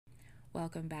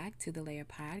Welcome back to the Layer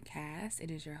Podcast. It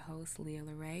is your host, Leah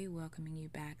LeRae, welcoming you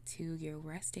back to your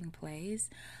resting place.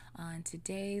 On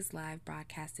today's live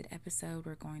broadcasted episode,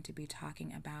 we're going to be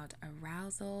talking about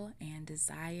arousal and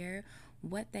desire,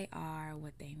 what they are,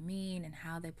 what they mean, and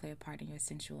how they play a part in your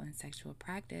sensual and sexual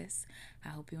practice. I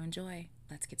hope you enjoy.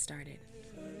 Let's get started.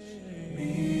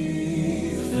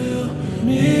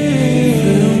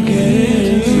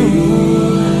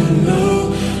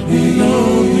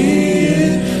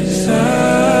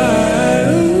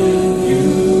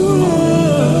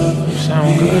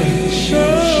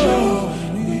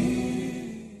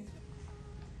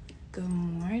 Good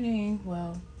morning.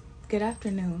 Well, good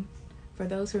afternoon. For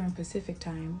those who are in Pacific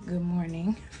time, good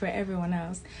morning. For everyone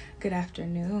else, good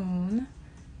afternoon.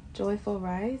 Joyful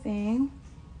rising.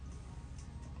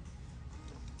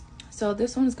 So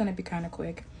this one is going to be kind of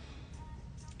quick.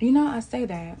 I say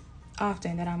that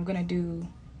often, that I'm going to do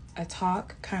a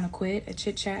talk kind of quick, a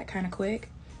chit chat kind of quick.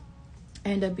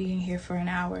 End up being here for an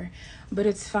hour, but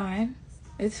it's fine.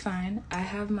 It's fine. I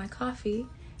have my coffee,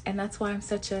 and that's why I'm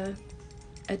such a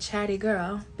chatty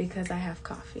girl, because I have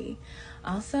coffee.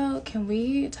 Also, can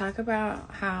we talk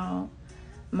about how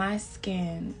my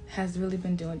skin has really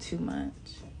been doing too much?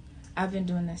 I've been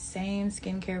doing the same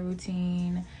skincare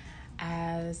routine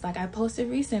as I posted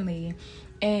recently,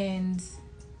 and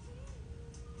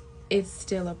it's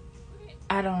still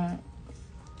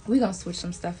we're gonna switch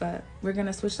some stuff up. We're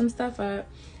gonna switch some stuff up,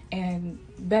 and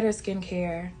better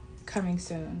skincare coming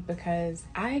soon, because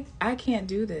I can't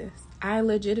do this. I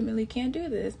legitimately can't do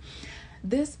this.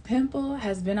 This pimple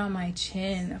has been on my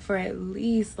chin for at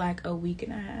least a week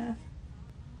and a half.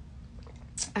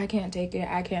 I can't take it.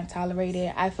 I can't tolerate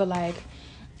it. I feel like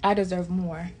I deserve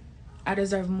more. I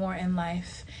deserve more in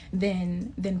life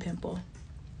than pimple.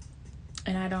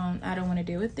 And I don't want to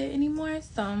deal with it anymore.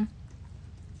 So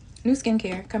new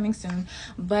skincare coming soon.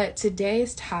 But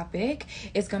today's topic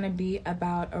is going to be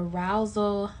about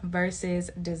arousal versus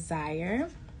desire.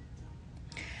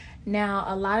 Now,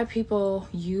 a lot of people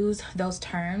use those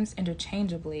terms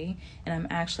interchangeably, and I'm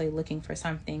actually looking for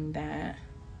something that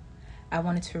I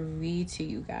wanted to read to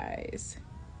you guys.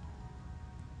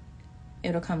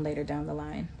 It'll come later down the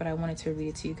line, but I wanted to read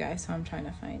it to you guys, so I'm trying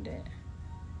to find it.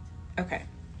 Okay,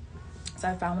 so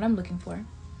I found what I'm looking for.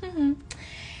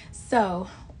 So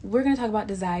we're going to talk about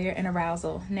desire and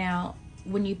arousal. Now,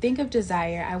 when you think of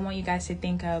desire, I want you guys to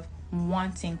think of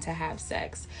wanting to have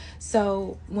sex.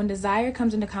 So when desire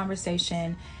comes into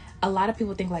conversation, a lot of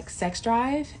people think sex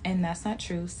drive, and that's not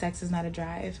true. Sex is not a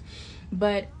drive.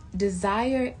 But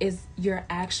desire is your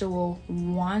actual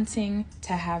wanting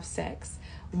to have sex,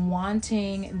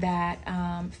 wanting that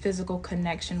physical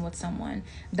connection with someone.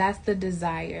 That's the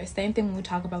desire. Same thing when we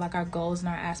talk about our goals and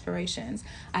our aspirations.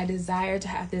 I desire to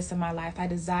have this in my life. I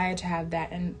desire to have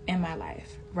that in my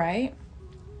life, right?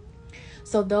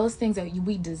 So those things that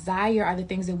we desire are the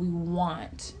things that we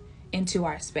want into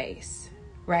our space,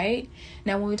 right?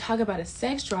 Now, when we talk about a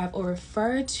sex drive or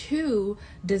refer to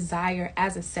desire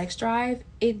as a sex drive,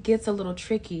 it gets a little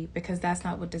tricky, because that's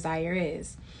not what desire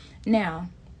is. Now,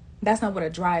 that's not what a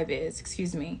drive is,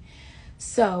 excuse me.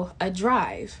 So a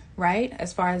drive, right?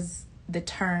 As far as the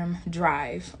term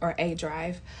drive or a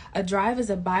drive is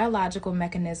a biological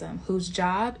mechanism whose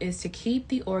job is to keep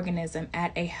the organism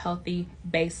at a healthy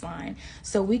baseline.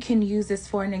 So we can use this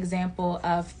for an example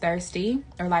of thirsty,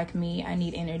 or like me, I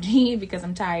need energy because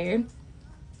I'm tired.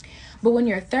 But when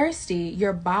you're thirsty,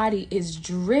 your body is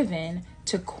driven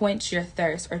to quench your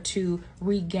thirst, or to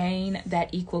regain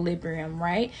that equilibrium,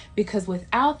 right? Because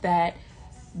without that,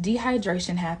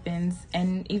 dehydration happens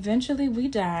and eventually we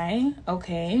die,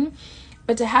 okay?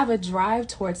 But to have a drive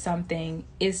towards something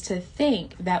is to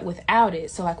think that without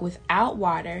it, so without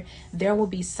water, there will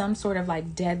be some sort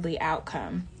of deadly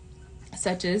outcome,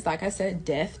 such as, like I said,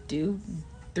 death due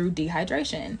through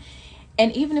dehydration.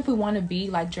 And even if we want to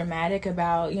be dramatic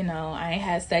about, I ain't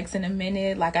had sex in a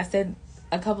minute, like I said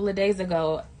a couple of days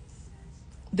ago,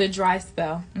 the dry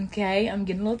spell, okay? I'm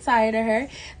getting a little tired of her.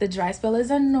 The dry spell is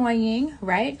annoying,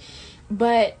 right?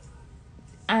 But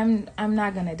I'm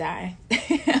not gonna die.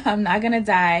 I'm not gonna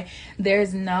die.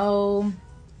 There's no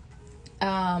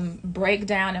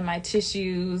breakdown in my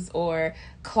tissues or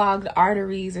clogged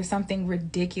arteries or something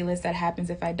ridiculous that happens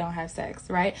if I don't have sex,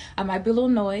 right? I might be a little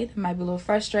annoyed, might be a little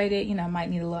frustrated, I might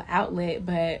need a little outlet,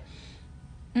 but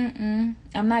I'm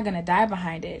not gonna die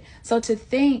behind it. So to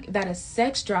think that a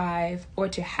sex drive or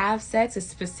to have sex is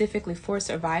specifically for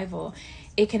survival,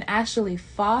 it can actually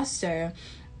foster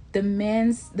the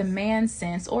man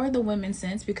sense, or the women's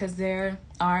sense, because there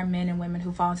are men and women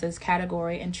who fall into this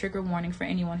category, and trigger warning for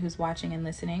anyone who's watching and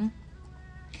listening.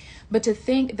 But to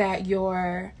think that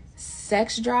your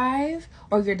sex drive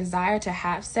or your desire to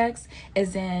have sex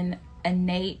is an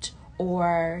innate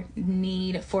or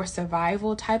need for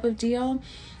survival type of deal,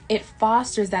 it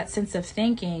fosters that sense of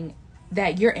thinking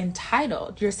that you're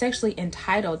sexually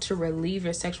entitled to relieve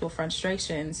your sexual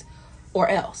frustrations or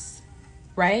else,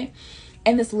 right?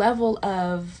 And this level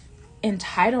of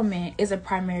entitlement is a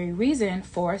primary reason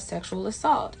for sexual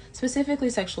assault, specifically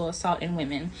sexual assault in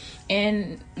women.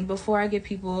 And before I get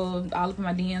people all up in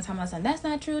my DMs, I'm like, that's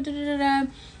not true,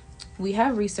 we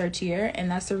have research here,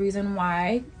 and that's the reason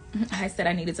why I said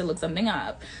I needed to look something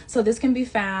up. So this can be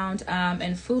found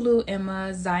in Fulu,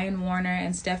 Emma, Zion Warner,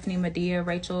 and Stephanie Medea,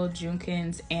 Rachel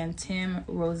Junkins, and Tim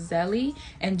Roselli,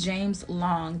 and James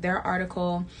Long, their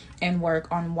article and work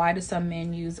on why do some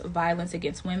men use violence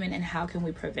against women and how can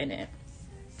we prevent it.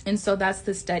 And so that's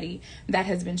the study that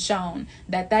has been shown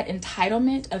that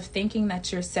entitlement of thinking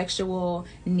that your sexual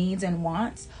needs and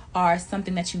wants are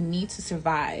something that you need to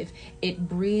survive. It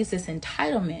breeds this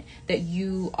entitlement that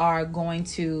you are going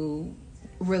to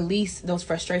release those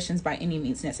frustrations by any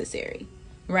means necessary,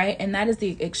 right? And that is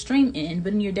the extreme end.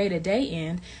 But in your day-to-day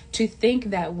end, to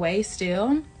think that way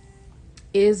still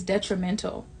is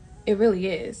detrimental. It really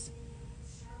is.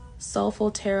 Soulful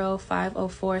Tarot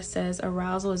 504 says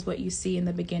arousal is what you see in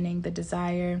the beginning. The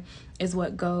desire is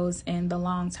what goes in the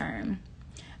long term.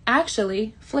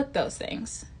 Actually, flip those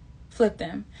things. Flip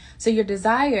them. So your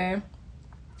desire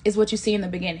is what you see in the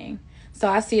beginning. So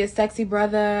I see a sexy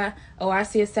brother or I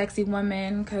see a sexy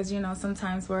woman, because,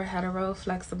 sometimes we're hetero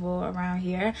flexible around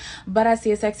here. But I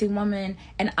see a sexy woman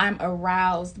and I'm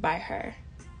aroused by her,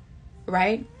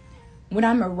 right? When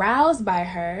I'm aroused by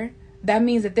her, that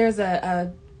means that there's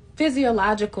a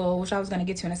physiological, which I was going to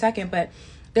get to in a second, but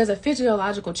there's a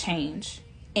physiological change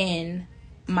in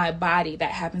my body that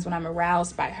happens when I'm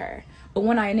aroused by her. But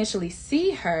when I initially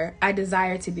see her, I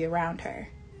desire to be around her.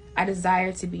 I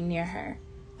desire to be near her.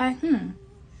 Like,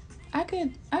 I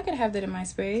could have that in my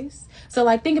space. So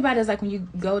like, think about it as like when you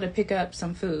go to pick up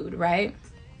some food, right?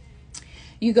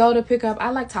 You go to pick up, I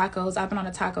like tacos. I've been on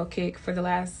a taco kick for the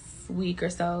last week or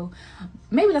so.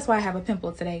 Maybe that's why I have a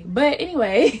pimple today. But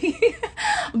anyway,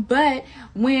 but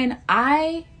when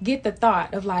I get the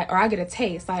thought of like, or I get a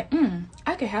taste like,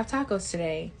 I could have tacos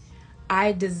today,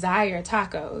 I desire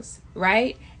tacos,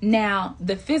 right? Now,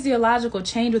 the physiological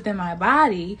change within my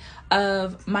body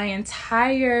of my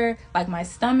entire, like my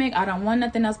stomach, I don't want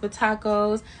nothing else but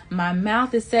tacos. My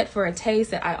mouth is set for a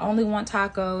taste that I only want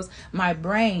tacos. My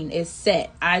brain is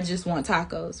set. I just want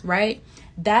tacos, right?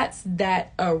 That's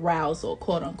that arousal,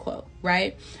 quote unquote,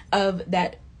 right? Of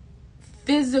that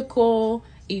physical,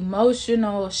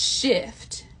 emotional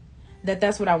shift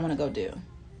that's what I want to go do,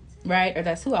 right? Or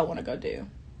that's who I want to go do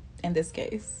in this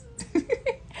case.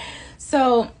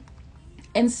 So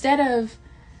instead of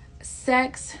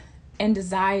sex and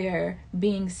desire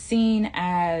being seen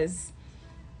as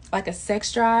like a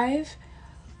sex drive,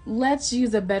 let's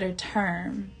use a better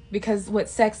term, because what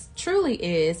sex truly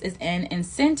is an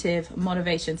incentive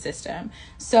motivation system.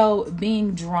 So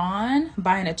being drawn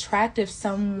by an attractive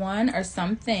someone or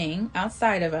something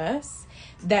outside of us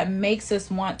that makes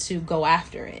us want to go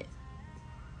after it,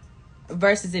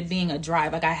 versus it being a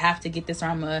drive. Like, I have to get this, or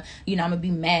I'm gonna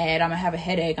be mad, I'm gonna have a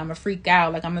headache, I'm gonna freak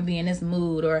out, like I'm gonna be in this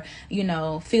mood, or,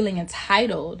 feeling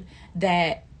entitled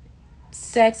that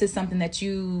sex is something that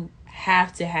you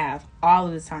have to have all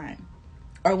of the time,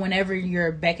 or whenever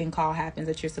your beck and call happens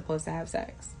that you're supposed to have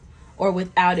sex, or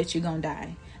without it you're gonna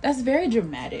die. That's very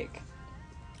dramatic.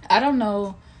 I don't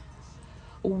know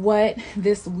what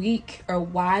this week or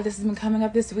why this has been coming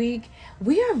up this week.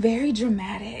 We are very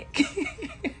dramatic.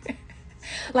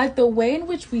 Like, the way in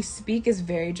which we speak is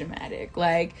very dramatic.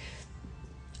 Like,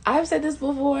 I've said this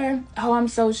before, oh, I'm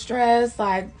so stressed,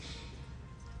 like,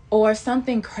 or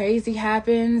something crazy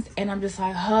happens and I'm just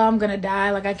like, oh, I'm gonna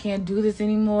die, like I can't do this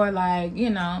anymore, like,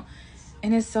 and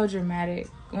it's so dramatic,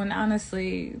 when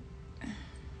honestly,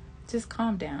 just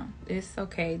calm down. It's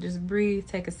okay. Just breathe,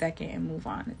 take a second, and move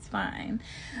on. It's fine.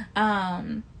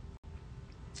 But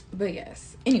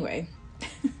yes, anyway,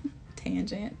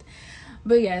 tangent.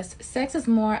 But yes, sex is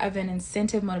more of an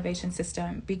incentive motivation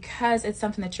system because it's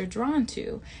something that you're drawn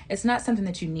to. It's not something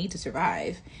that you need to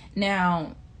survive.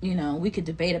 Now, we could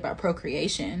debate about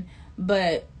procreation,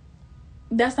 but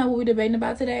that's not what we're debating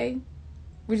about today.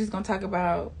 We're just going to talk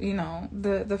about,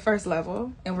 the first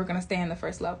level, and we're going to stay in the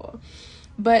first level.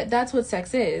 But that's what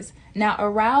sex is. Now,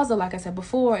 arousal, like I said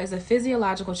before, is a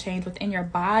physiological change within your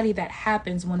body that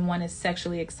happens when one is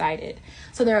sexually excited.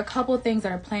 So there are a couple of things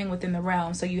that are playing within the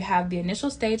realm. So you have the initial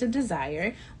stage of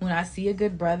desire. When I see a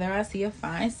good brother, I see a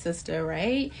fine sister,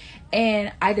 right?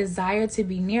 And I desire to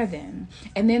be near them.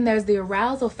 And then there's the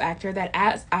arousal factor that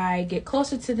as I get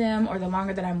closer to them, or the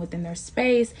longer that I'm within their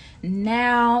space,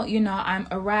 now, I'm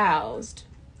aroused,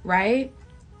 right?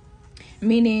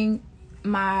 Meaning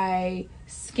my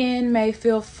skin may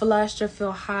feel flushed or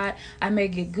feel hot. I may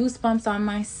get goosebumps on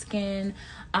my skin.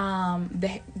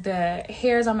 The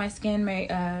hairs on my skin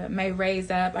may raise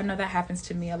up. I know that happens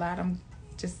to me a lot. I'm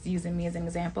just using me as an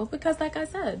example because, like I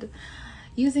said,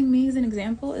 using me as an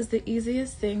example is the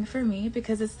easiest thing for me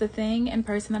because it's the thing and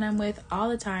person that I'm with all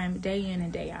the time, day in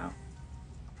and day out.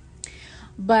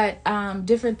 But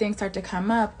different things start to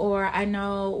come up, or I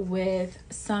know with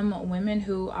some women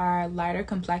who are lighter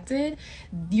complected,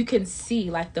 you can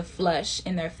see like the flush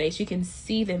in their face. You can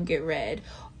see them get red.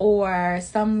 Or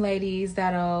some ladies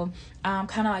that'll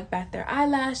kind of like bat their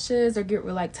eyelashes or get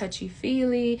real like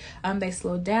touchy-feely. They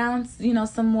slow down,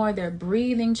 some more. Their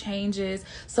breathing changes.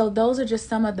 So those are just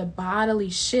some of the bodily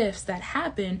shifts that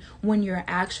happen when you're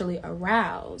actually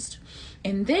aroused.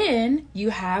 And then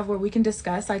you have where we can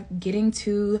discuss like getting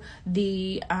to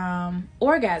the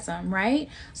orgasm, right?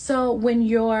 So when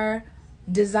your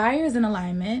desire is in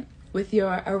alignment with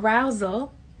your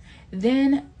arousal,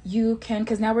 then you can,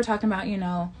 because now we're talking about,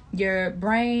 your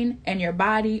brain and your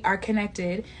body are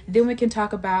connected. Then we can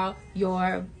talk about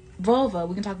your vulva.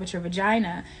 We can talk about your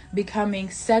vagina becoming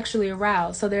sexually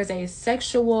aroused. So there's a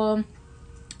sexual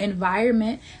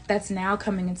environment that's now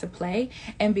coming into play.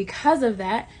 And because of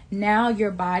that, now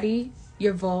your body,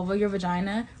 your vulva, your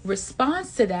vagina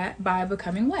responds to that by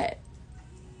becoming wet,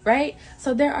 right?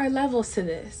 So there are levels to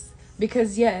this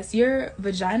because yes, your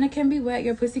vagina can be wet,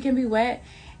 your pussy can be wet,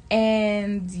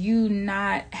 and you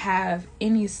not have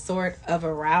any sort of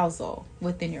arousal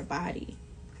within your body.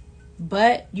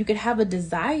 But you could have a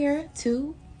desire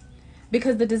to,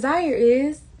 because the desire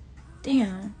is,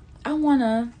 damn, I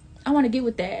wanna get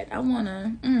with that. I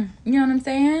wanna, you know what I'm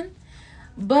saying?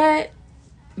 But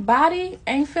body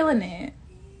ain't feeling it.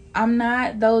 I'm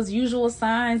not those usual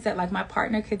signs that like my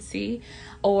partner could see,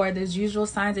 or those usual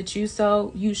signs that you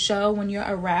show when you're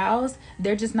aroused.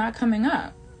 They're just not coming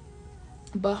up.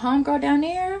 But homegirl down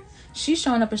there, she's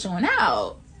showing up and showing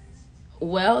out.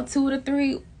 Well, 2 to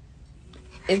 3,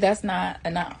 that's not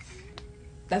enough.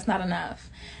 That's not enough.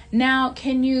 Now,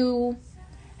 can you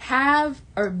have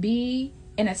or be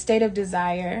in a state of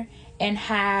desire and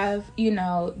have,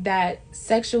 that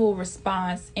sexual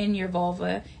response in your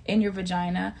vulva, in your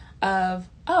vagina of,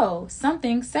 oh,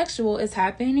 something sexual is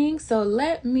happening, so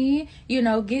let me,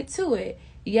 get to it.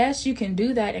 Yes, you can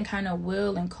do that and kind of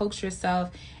will and coax yourself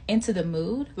into the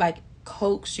mood, like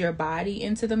coax your body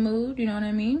into the mood, you know what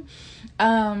I mean?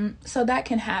 So that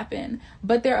can happen,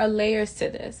 but there are layers to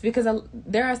this because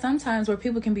there are some times where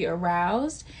people can be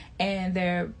aroused and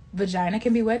their vagina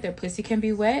can be wet, their pussy can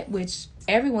be wet, which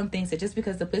everyone thinks that just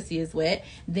because the pussy is wet,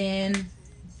 then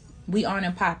we on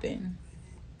and popping.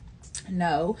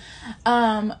 No.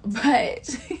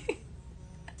 But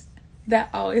that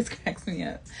always cracks me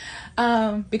up.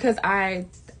 Because I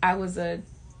was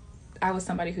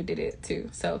somebody who did it too.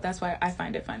 So that's why I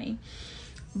find it funny.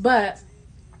 But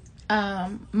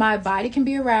my body can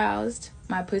be aroused,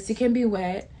 my pussy can be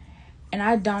wet, and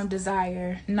I don't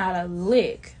desire not a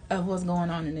lick of what's going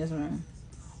on in this room,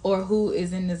 or who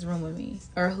is in this room with me,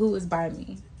 or who is by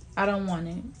me. I don't want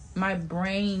it. My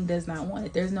brain does not want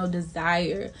it. There's no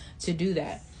desire to do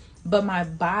that. But my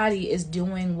body is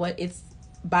doing what it's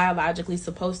biologically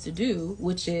supposed to do,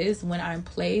 which is when I'm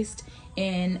placed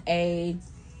in a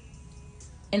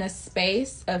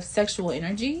space of sexual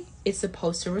energy, it's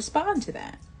supposed to respond to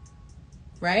that,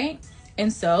 right?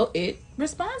 And so it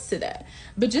responds to that.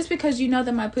 But just because you know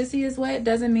that my pussy is wet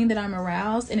doesn't mean that I'm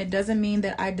aroused, and it doesn't mean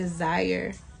that I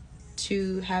desire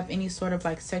to have any sort of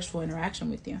like sexual interaction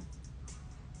with you.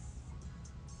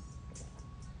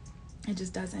 It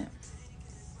just doesn't.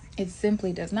 It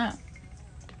simply does not.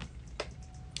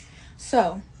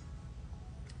 So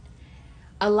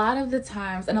a lot of the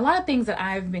times, and a lot of things that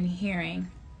I've been hearing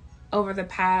over the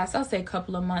past, I'll say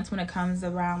couple of months, when it comes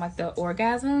around like the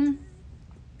orgasm,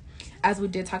 as we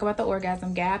did talk about the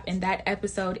orgasm gap, and that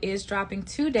episode is dropping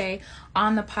today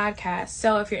on the podcast.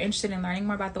 So if you're interested in learning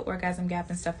more about the orgasm gap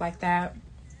and stuff like that,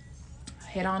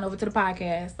 head on over to the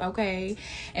podcast, okay?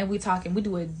 And we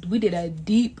did a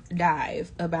deep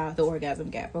dive about the orgasm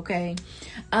gap, okay?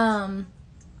 But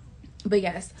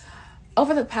yes,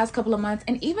 over the past couple of months,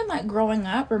 and even like growing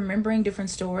up, remembering different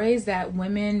stories that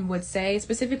women would say,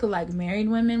 specifically like married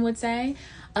women would say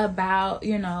about,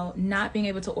 you know, not being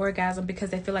able to orgasm because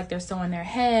they feel like they're so in their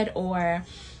head, or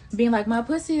being like, my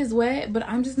pussy is wet, but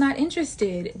I'm just not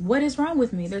interested. What is wrong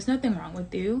with me? There's nothing wrong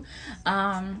with you.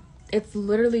 It's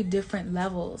literally different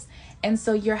levels. And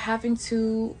so you're having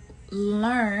to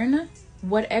learn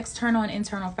what external and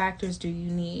internal factors do you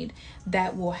need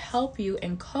that will help you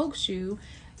and coax you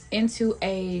into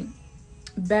a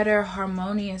better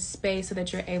harmonious space so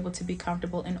that you're able to be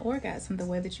comfortable in orgasm the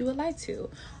way that you would like to,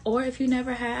 or if you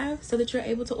never have, so that you're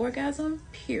able to orgasm,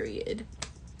 period.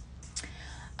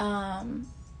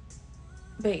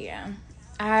 But yeah,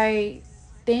 I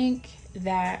think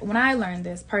that when I learned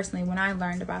this personally, when I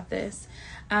learned about this,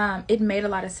 it made a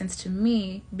lot of sense to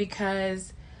me,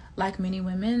 because like many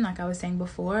women, like I was saying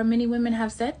before, many women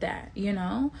have said that, you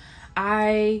know,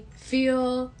 I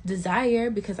feel desire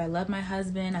because I love my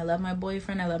husband, I love my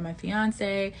boyfriend, I love my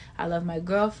fiance, I love my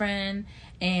girlfriend,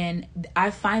 and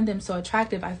I find them so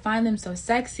attractive, I find them so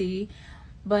sexy,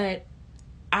 but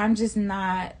I'm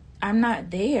not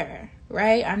there,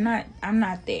 right? I'm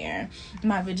not there.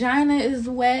 My vagina is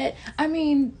wet. I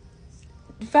mean,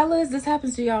 fellas, this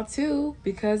happens to y'all too,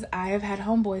 because I have had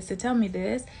homeboys to tell me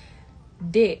this.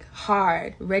 Dick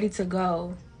hard, ready to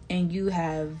go, and you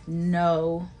have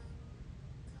no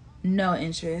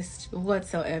interest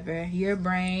whatsoever. Your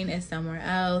brain is somewhere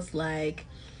else, like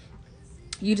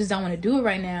you just don't want to do it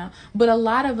right now. But a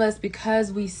lot of us,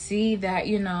 because we see that,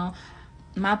 you know,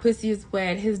 my pussy is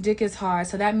wet, his dick is hard,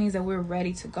 so that means that we're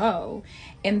ready to go.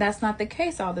 And that's not the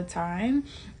case all the time,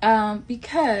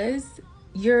 because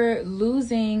you're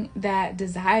losing that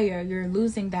desire, you're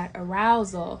losing that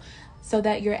arousal, so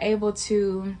that you're able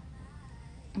to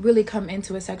really come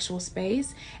into a sexual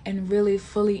space and really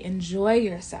fully enjoy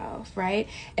yourself, right?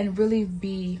 And really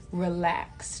be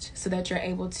relaxed, so that you're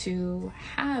able to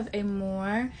have a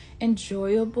more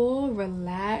enjoyable,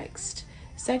 relaxed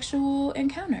sexual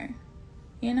encounter,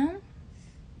 you know?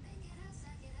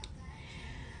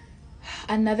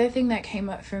 Another thing that came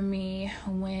up for me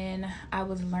when I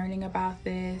was learning about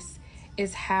this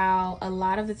is how a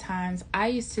lot of the times I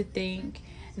used to think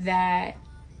that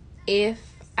if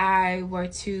I were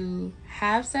to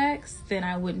have sex, then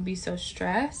I wouldn't be so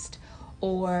stressed,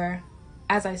 or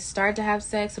as I start to have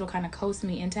sex, it'll kind of coast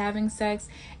me into having sex,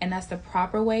 and that's the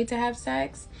proper way to have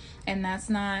sex, and that's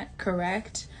not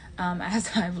correct, as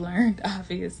I've learned,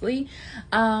 obviously.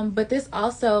 But this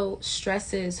also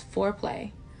stresses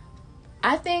foreplay.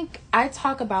 I think I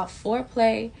talk about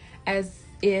foreplay as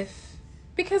if,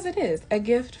 because it is a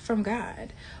gift from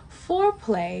God.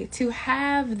 Foreplay, to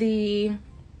have the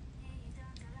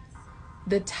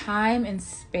time and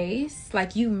space,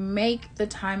 like you make the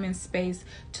time and space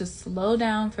to slow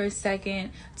down for a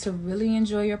second, to really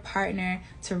enjoy your partner,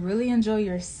 to really enjoy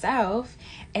yourself,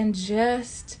 and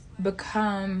just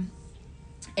become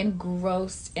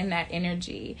engrossed in that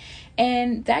energy.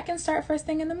 And that can start first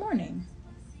thing in the morning,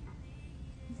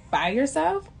 by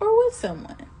yourself or with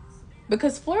someone,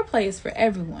 because foreplay is for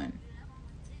everyone.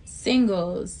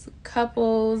 Singles,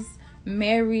 couples,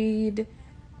 married,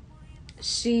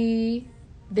 she,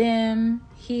 them,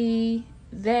 he,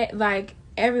 that, like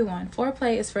everyone.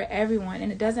 Foreplay is for everyone,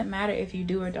 and it doesn't matter if you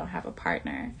do or don't have a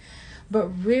partner. But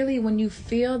really, when you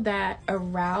feel that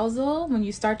arousal, when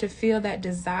you start to feel that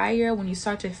desire, when you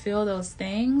start to feel those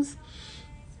things,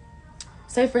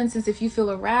 say for instance, if you feel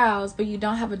aroused but you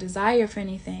don't have a desire for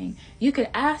anything, you could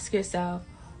ask yourself,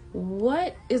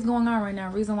 what is going on right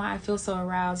now? Reason why I feel so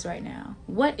aroused right now.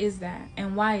 What is that?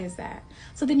 And why is that?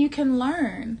 So then you can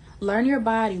learn your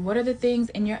body. What are the things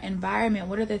in your environment?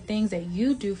 What are the things that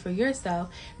you do for yourself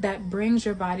that brings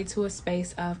your body to a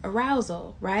space of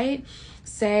arousal, right?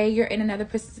 Say you're in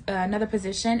another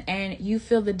position and you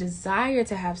feel the desire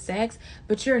to have sex,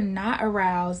 but you're not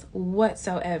aroused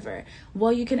whatsoever.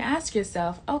 Well, you can ask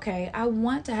yourself, okay, I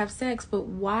want to have sex, but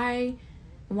why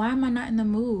am I not in the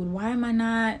mood? Why am I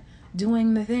not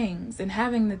doing the things and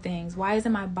having the things? Why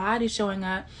isn't my body showing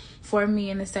up for me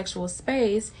in the sexual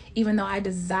space, even though I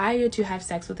desire to have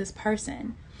sex with this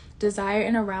person? Desire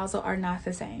and arousal are not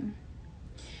the same.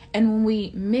 And when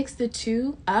we mix the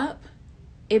two up,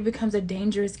 it becomes a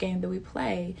dangerous game that we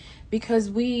play, because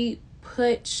we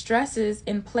put stresses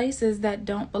in places that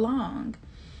don't belong.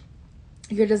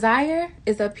 Your desire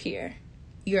is up here.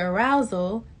 Your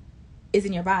arousal is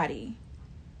in your body.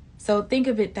 So think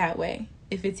of it that way,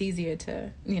 if it's easier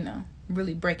to,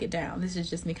 really break it down. This is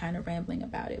just me kind of rambling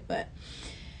about it. But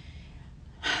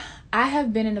I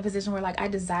have been in a position where, I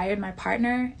desired my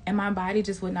partner and my body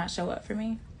just would not show up for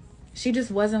me. She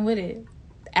just wasn't with it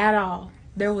at all.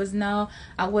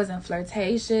 I wasn't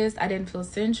flirtatious. I didn't feel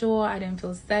sensual. I didn't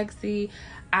feel sexy.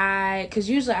 Because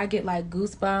usually I get like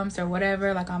goosebumps or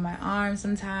whatever, like on my arm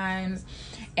sometimes.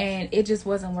 And it just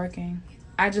wasn't working.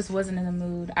 I just wasn't in the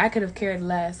mood. I could have cared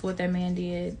less what that man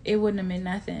did. It wouldn't have meant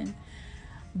nothing.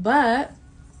 But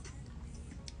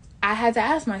I had to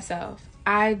ask myself,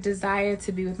 I desire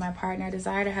to be with my partner. I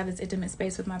desire to have this intimate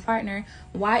space with my partner.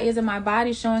 Why isn't my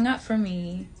body showing up for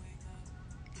me?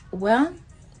 Well,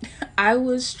 I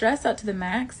was stressed out to the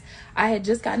max. I had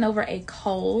just gotten over a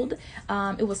cold.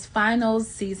 It was finals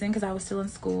season because I was still in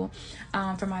school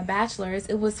for my bachelor's.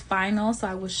 It was finals, so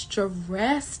I was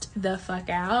stressed the fuck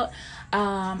out.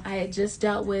 I had just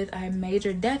dealt with a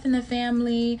major death in the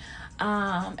family.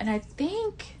 And I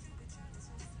think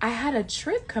I had a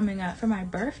trip coming up for my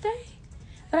birthday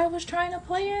that I was trying to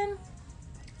plan.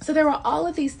 So there were all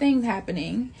of these things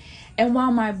happening. And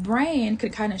while my brain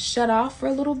could kind of shut off for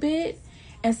a little bit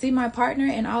and see my partner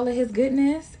and all of his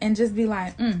goodness and just be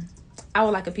like, I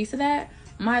would like a piece of that,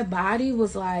 my body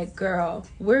was like, girl,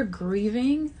 we're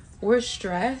grieving, we're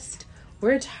stressed,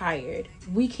 we're tired,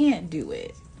 we can't do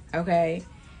it, okay?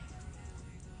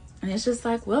 And it's just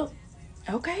like, well,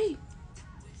 okay.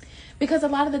 Because a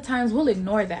lot of the times we'll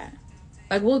ignore that.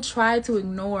 Like, we'll try to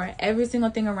ignore every single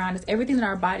thing around us, everything that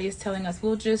our body is telling us.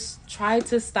 We'll just try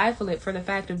to stifle it for the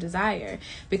fact of desire.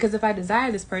 Because if I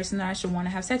desire this person, then I should want to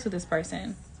have sex with this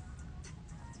person.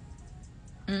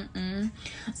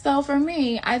 So for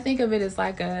me, I think of it as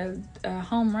like a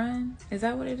home run. Is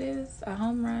that what it is? A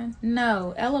home run?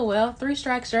 No. LOL. 3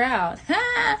 strikes, you're out.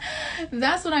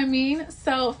 That's what I mean.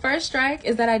 So first strike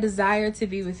is that I desire to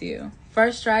be with you.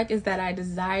 First strike is that I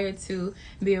desire to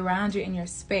be around you in your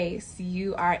space.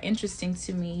 You are interesting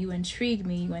to me. You intrigue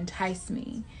me. You entice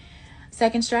me.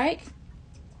 Second strike,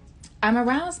 I'm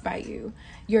aroused by you.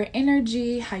 Your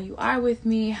energy, how you are with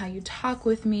me, how you talk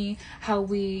with me, how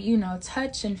we,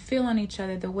 touch and feel on each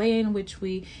other, the way in which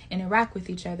we interact with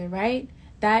each other, right?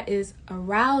 That is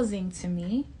arousing to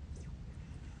me.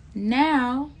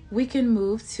 Now we can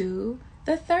move to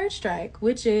the third strike,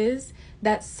 which is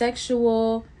that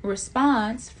sexual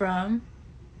response from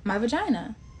my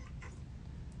vagina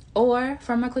or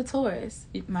from my clitoris.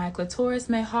 My clitoris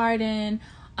may harden,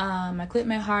 my clit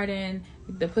may harden,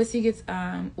 the pussy gets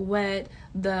wet,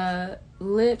 the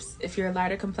lips, if you're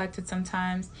lighter complected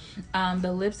sometimes,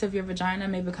 the lips of your vagina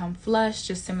may become flushed,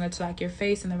 just similar to like your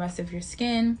face and the rest of your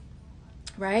skin,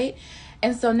 right?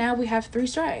 And so now we have 3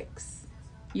 strikes.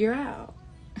 You're out.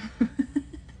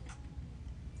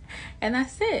 And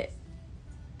that's it.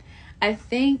 I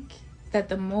think that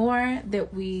the more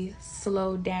that we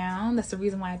slow down, that's the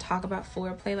reason why I talk about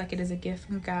foreplay like it is a gift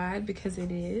from God, because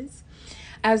it is.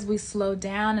 As we slow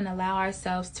down and allow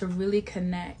ourselves to really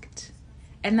connect.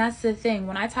 And that's the thing.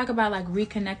 When I talk about like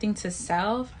reconnecting to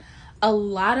self, a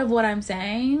lot of what I'm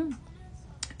saying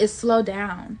is slow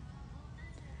down.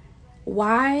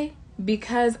 Why?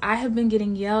 Because I have been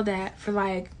getting yelled at for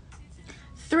like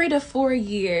 3 to 4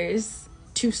 years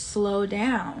to slow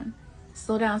down.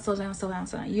 Slow down, slow down, slow down,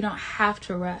 slow down. You don't have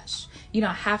to rush. You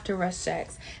don't have to rush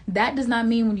sex. That does not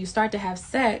mean when you start to have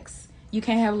sex, you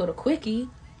can't have a little quickie.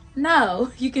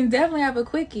 No, you can definitely have a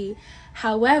quickie.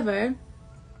 However,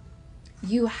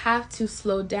 you have to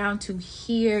slow down to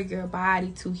hear your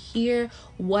body, to hear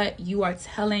what you are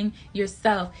telling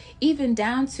yourself. Even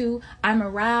down to, I'm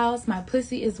aroused, my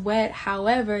pussy is wet.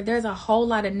 However, there's a whole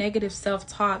lot of negative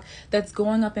self-talk that's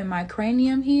going up in my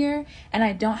cranium here, and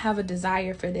I don't have a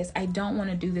desire for this. I don't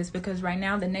want to do this because right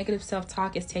now the negative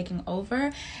self-talk is taking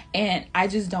over, and I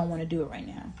just don't want to do it right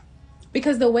now.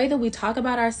 Because the way that we talk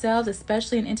about ourselves,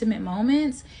 especially in intimate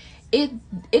moments,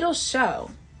 it'll show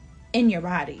in your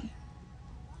body.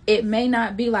 It may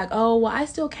not be like, oh, well, I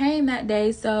still came that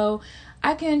day, so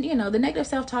I can, the negative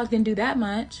self-talk didn't do that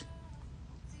much.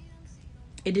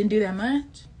 It didn't do that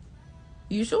much?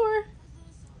 You sure?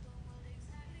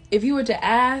 If you were to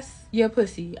ask your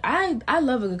pussy, I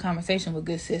love a good conversation with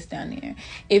good sis down there.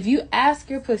 If you ask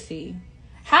your pussy,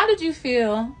 how did you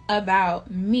feel about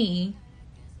me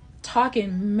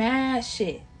talking mad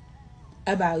shit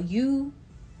about you,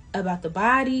 about the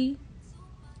body,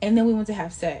 and then we went to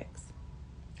have sex?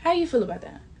 How do you feel about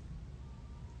that?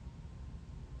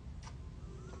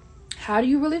 How do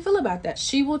you really feel about that?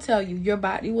 She will tell you. Your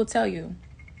body will tell you.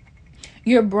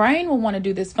 Your brain will want to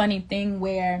do this funny thing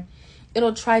where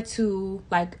it'll try to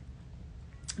like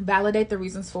validate the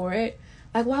reasons for it.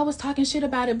 Like, well, I was talking shit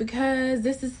about it because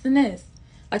this and this.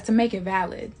 Like, to make it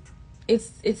valid.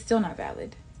 It's still not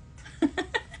valid.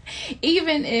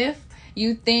 Even if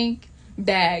you think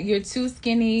that you're too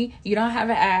skinny, you don't have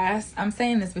an ass. I'm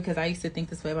saying this because I used to think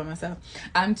this way about myself.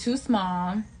 I'm too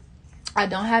small. I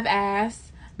don't have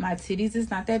ass. My titties is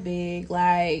not that big.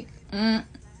 Like,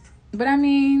 but I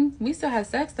mean, we still have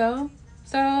sex though.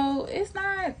 So it's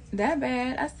not that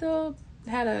bad. I still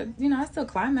had I still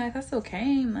climaxed. I still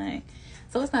came. Like,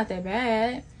 so it's not that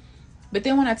bad. But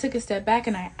then when I took a step back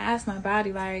and I asked my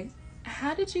body, like,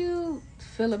 how did you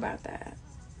feel about that?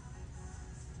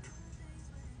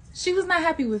 She was not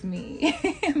happy with me.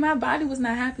 My body was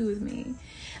not happy with me.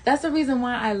 That's the reason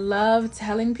why I love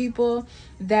telling people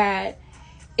that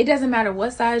it doesn't matter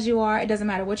what size you are. It doesn't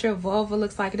matter what your vulva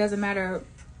looks like. It doesn't matter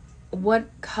what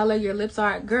color your lips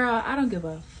are. Girl, I don't give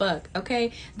a fuck,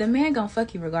 okay? The man gonna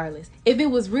fuck you regardless. If it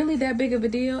was really that big of a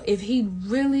deal, if he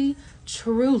really,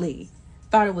 truly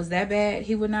thought it was that bad,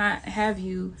 he would not have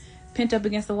you pent up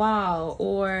against the wall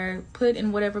or put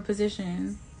in whatever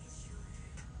position.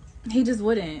 He just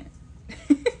wouldn't.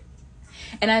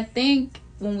 And I think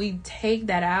when we take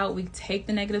that out, we take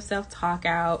the negative self-talk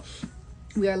out,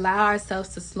 we allow ourselves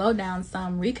to slow down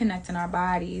some, reconnect in our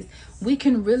bodies, we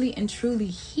can really and truly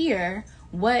hear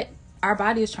what our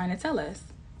body is trying to tell us.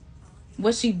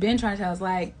 What she been trying to tell us.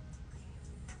 Like,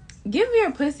 give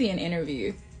your pussy an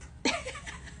interview.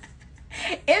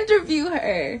 Interview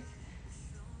her.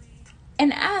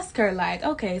 And ask her, like,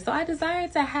 okay, so I desire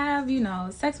to have,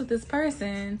 sex with this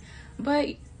person,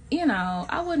 but,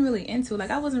 I wasn't really into it.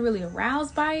 Like, I wasn't really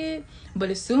aroused by it. But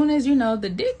as soon as,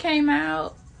 the dick came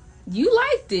out, you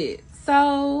liked it.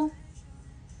 So,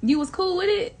 you was cool with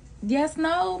it? Yes,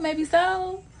 no, maybe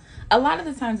so. A lot of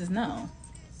the times it's no.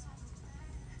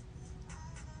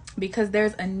 Because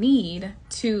there's a need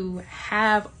to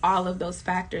have all of those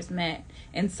factors met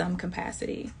in some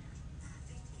capacity.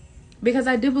 Because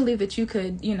I do believe that you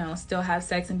could, still have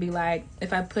sex and be like,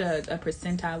 if I put a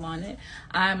percentile on it,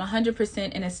 I'm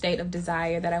 100% in a state of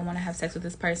desire that I want to have sex with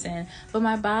this person. But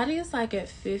my body is like at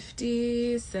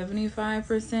 50,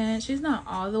 75%. She's not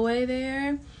all the way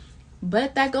there.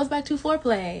 But that goes back to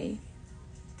foreplay.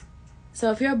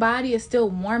 So if your body is still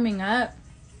warming up,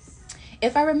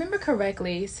 if I remember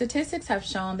correctly, statistics have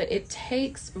shown that it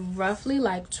takes roughly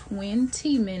like 20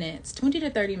 to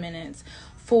 30 minutes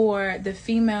for the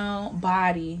female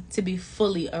body to be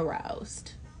fully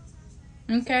aroused.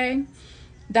 Okay?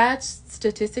 That's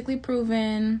statistically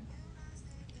proven.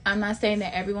 I'm not saying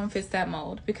that everyone fits that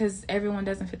mold, because everyone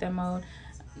doesn't fit that mold.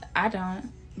 I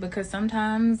don't, because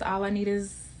sometimes all I need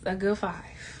is a good 5.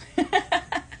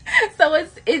 So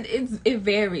it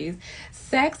varies.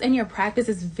 Sex and your practice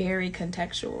is very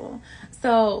contextual.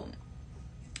 So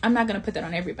I'm not going to put that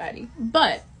on everybody,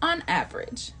 but on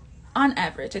average,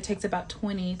 it takes about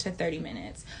 20 to 30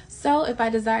 minutes. So if I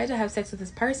desire to have sex with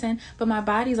this person, but my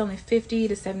body is only 50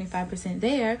 to 75%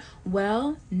 there,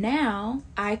 well, now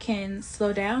I can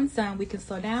slow down some, we can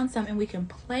slow down some, and we can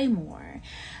play more.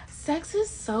 Sex is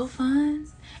so fun,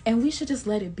 and we should just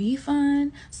let it be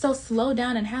fun. So slow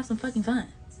down and have some fucking fun.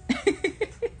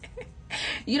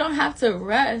 You don't have to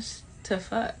rush to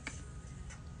fuck.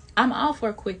 I'm all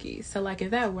for quickies. So like,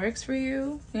 if that works for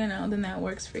you, then that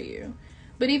works for you.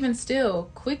 But even still,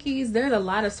 quickies, there's a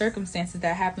lot of circumstances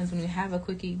that happens when you have a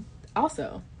quickie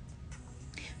also.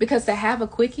 Because to have a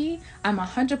quickie, I'm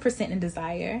 100% in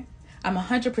desire. I'm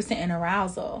 100% in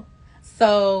arousal.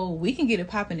 So we can get it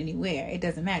popping anywhere. It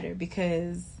doesn't matter,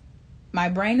 because my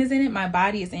brain is in it. My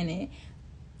body is in it.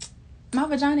 My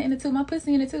vagina in it too. My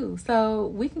pussy in it too. So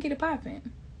we can get it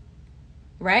popping.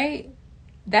 Right?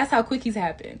 That's how quickies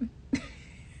happen.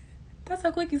 That's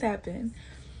how quickies happen.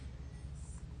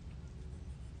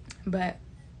 But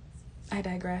I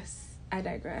digress.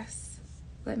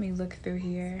 Let me look through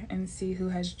here and see who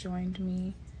has joined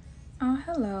me. Oh,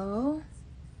 hello.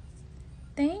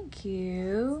 Thank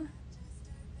you.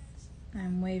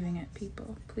 I'm waving at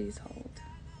people. Please hold.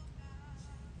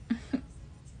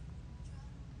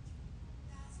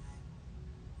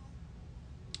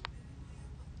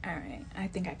 All right. I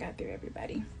think I got through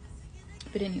everybody.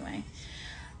 But anyway,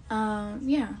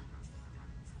 yeah.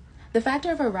 The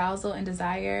factor of arousal and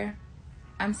desire,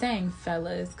 I'm saying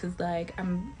fellas, because like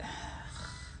I'm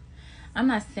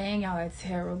not saying y'all are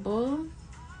terrible,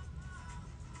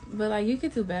 but like, you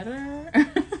could do better.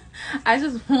 I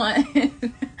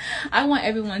want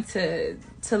everyone to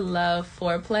love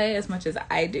foreplay as much as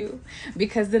I do,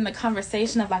 because then the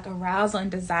conversation of like arousal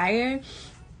and desire,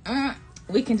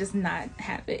 we can just not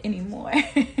have it anymore.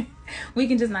 We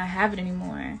can just not have it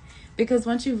anymore. Because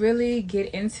once you really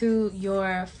get into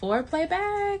your foreplay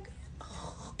bag,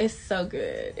 it's so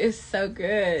good. It's so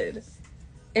good.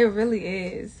 It really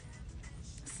is.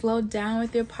 slow down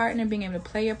with your partner, being able to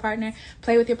play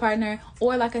with your partner,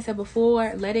 or like I said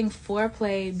before, letting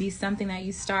foreplay be something that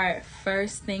you start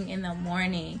first thing in the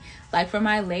morning. Like for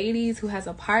my ladies who has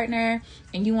a partner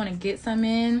and you want to get some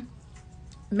in,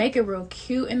 make it real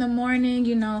cute in the morning,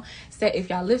 you know. Say if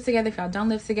y'all live together, if y'all don't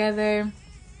live together,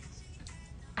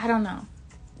 I don't know,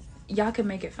 y'all can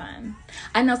make it fun.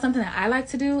 I know something that I like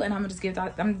to do, and I'm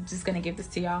just gonna give this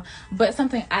to y'all. But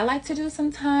something I like to do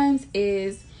sometimes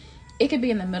is, it could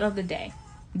be in the middle of the day,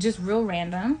 just real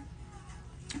random,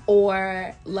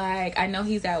 or like I know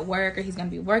he's at work or he's gonna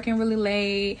be working really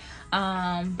late, but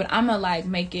I'm gonna like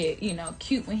make it, you know,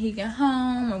 cute when he get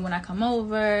home or when I come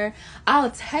over. I'll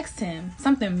text him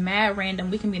something mad random.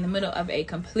 We can be in the middle of a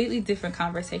completely different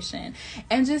conversation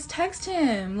and just text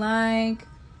him like,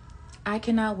 I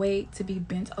cannot wait to be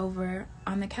bent over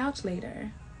on the couch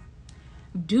later.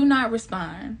 Do not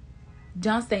respond.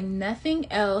 Don't say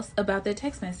nothing else about the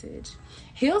text message.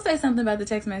 He'll say something about the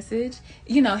text message.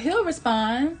 You know, he'll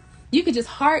respond. You could just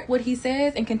heart what he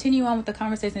says and continue on with the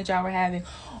conversation that y'all were having.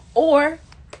 Or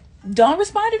don't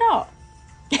respond at all.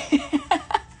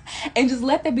 And just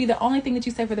let that be the only thing that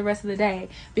you say for the rest of the day.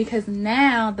 Because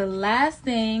now the last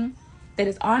thing that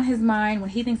is on his mind when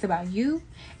he thinks about you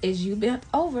is you bent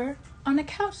over on the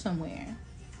couch somewhere.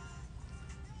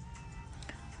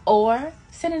 Or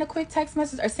sending a quick text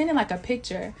message, or sending like a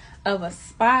picture of a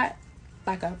spot,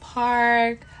 like a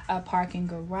parking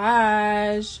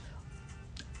garage,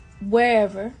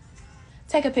 wherever.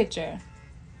 Take a picture.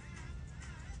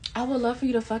 I would love for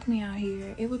you to fuck me out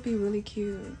here. It would be really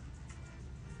cute.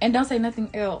 And don't say nothing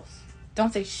else.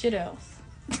 Don't say shit else.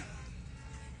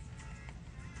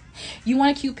 You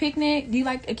want a cute picnic? Do you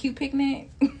like a cute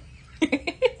picnic?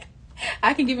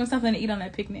 I can give him something to eat on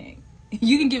that picnic.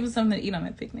 You can give him something to eat on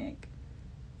that picnic.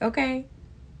 Okay?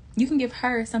 You can give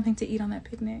her something to eat on that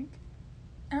picnic.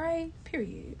 All right?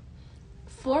 Period.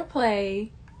 Foreplay.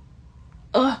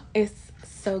 It's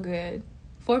so good.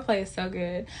 Foreplay is so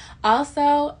good.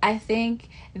 Also, I think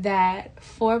that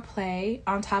foreplay,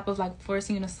 on top of like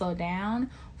forcing you to slow down,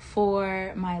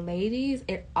 for my ladies,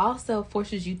 it also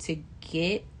forces you to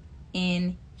get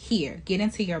in here, get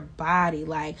into your body,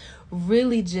 like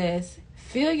really just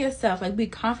feel yourself, like be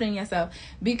confident in yourself,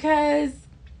 because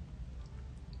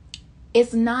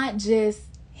it's not just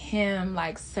him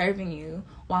like serving you,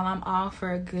 while I'm all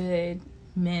for good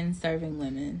men serving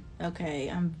women. Okay,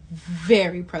 I'm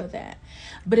very pro that.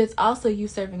 But it's also you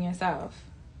serving yourself,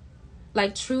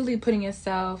 like truly putting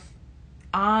yourself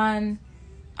on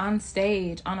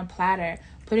stage, on a platter,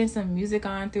 putting some music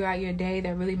on throughout your day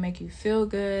that really make you feel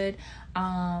good,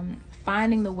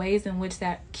 finding the ways in which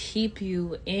that keep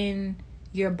you in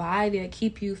your body, that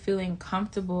keep you feeling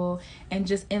comfortable and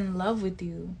just in love with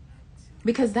you.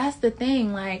 Because that's the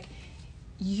thing, like,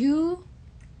 you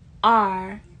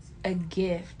are a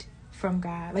gift from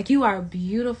God. Like, you are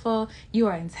beautiful, you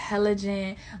are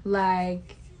intelligent,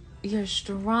 like, you're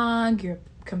strong, you're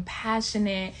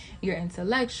compassionate, you're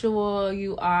intellectual,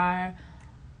 you are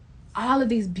all of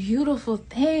these beautiful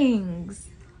things,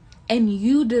 and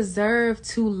you deserve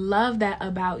to love that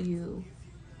about you.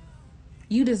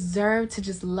 You deserve to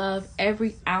just love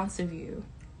every ounce of you,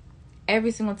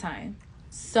 every single time.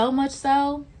 So much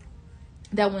so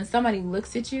that when somebody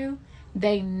looks at you,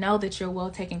 they know that you're well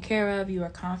taken care of, you are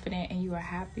confident, and you are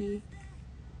happy.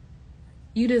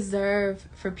 You deserve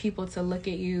for people to look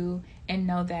at you and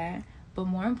know that. But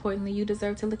more importantly, you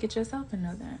deserve to look at yourself and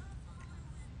know that.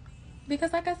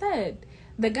 Because like I said,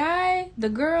 the guy, the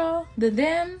girl, the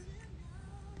them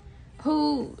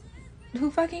who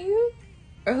fucking you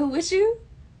or who with you,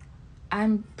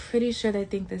 I'm pretty sure they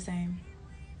think the same.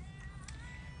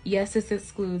 Yes, this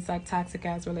excludes like toxic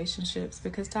ass relationships,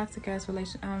 because toxic ass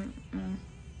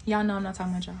y'all know I'm not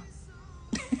talking about y'all.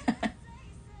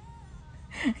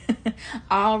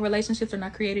 All relationships are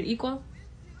not created equal.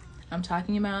 I'm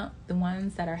talking about the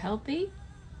ones that are healthy.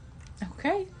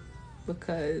 Okay?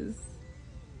 Because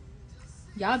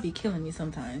y'all be killing me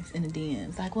sometimes in the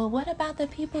DMs. Like, well, what about the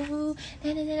people who...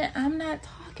 I'm not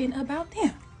talking about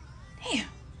them. Damn.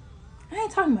 I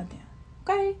ain't talking about them.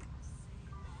 Okay?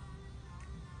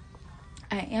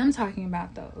 I am talking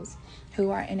about those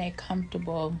who are in a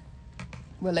comfortable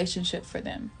relationship for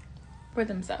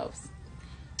themselves.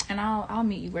 And I'll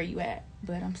meet you where you at.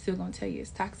 But I'm still going to tell you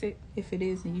it's toxic. If it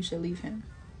is, then you should leave him.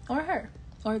 Or her.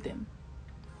 Or them.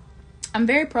 I'm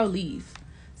very pro-leave.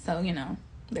 So, you know,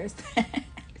 there's that.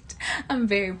 I'm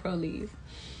very pro-leave.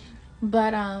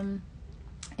 But,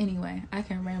 anyway, I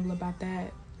can ramble about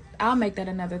that. I'll make that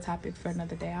another topic for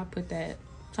another day. I'll put that.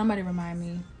 Somebody remind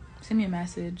me. Send me a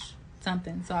message.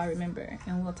 Something. So I remember.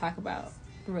 And we'll talk about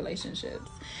relationships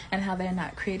and how they're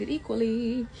not created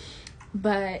equally.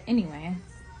 But anyway,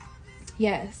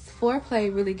 yes,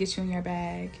 foreplay really gets you in your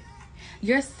bag.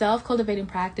 Your self-cultivating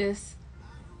practice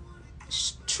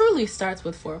truly starts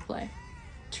with foreplay.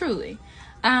 Truly.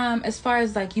 As far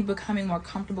as like you becoming more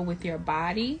comfortable with your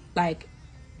body, like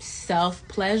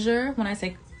self-pleasure, when I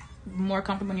say more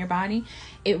comfortable in your body,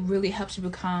 it really helps you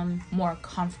become more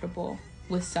comfortable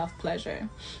with self-pleasure,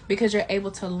 because you're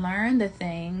able to learn the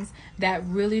things that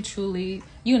really truly,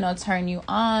 turn you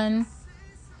on,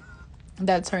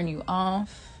 that turn you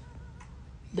off,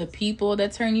 the people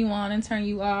that turn you on and turn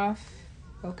you off.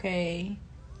 Okay,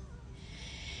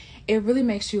 it really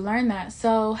makes you learn that.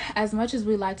 So as much as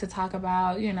we like to talk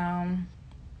about,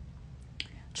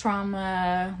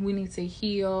 trauma, we need to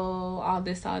heal, all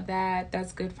this, all that,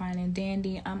 that's good, fine, and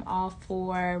dandy. I'm all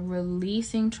for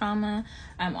releasing trauma.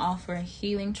 I'm all for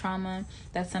healing trauma.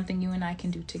 That's something you and I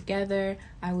can do together.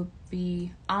 I would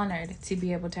be honored to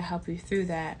be able to help you through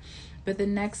that. But the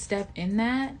next step in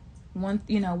that, once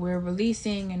we're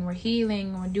releasing and we're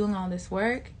healing and we're doing all this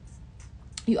work,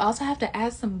 you also have to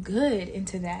add some good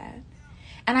into that.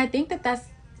 And I think that that's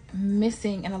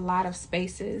missing in a lot of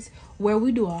spaces where we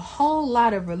do a whole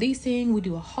lot of releasing, we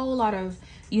do a whole lot of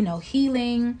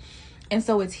healing, and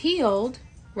so it's healed,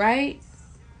 right?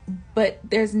 But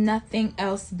there's nothing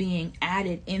else being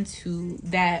added into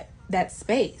that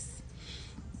space.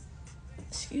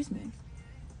 Excuse me.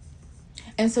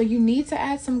 And so you need to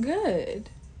add some good.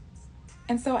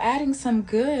 And so adding some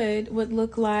good would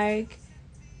look like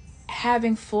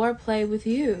having foreplay with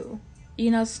you,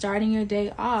 starting your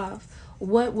day off.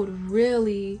 What would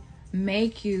really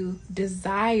make you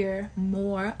desire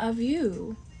more of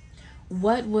you?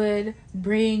 What would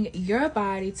bring your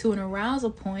body to an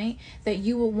arousal point that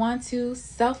you would want to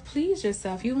self-please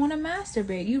yourself? You want to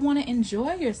masturbate. You want to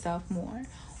enjoy yourself more.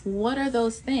 What are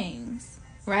those things,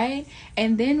 right?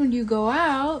 And then when you go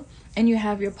out and you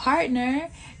have your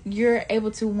partner, you're able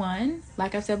to, one,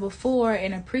 like I said before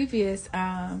in a previous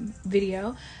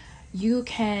video, you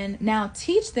can now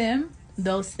teach them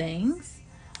those things.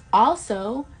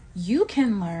 Also, you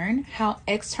can learn how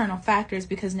external factors,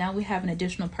 because now we have an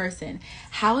additional person.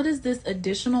 How does this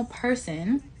additional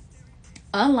person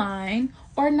align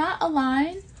or not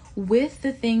align with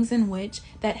the things in which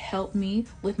that help me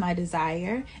with my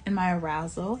desire and my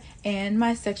arousal and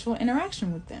my sexual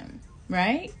interaction with them,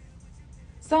 right?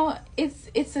 So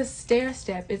it's a stair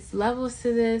step. It's levels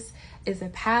to this. It's a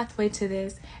pathway to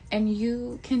this, and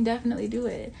you can definitely do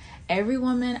it. Every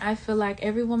woman, I feel like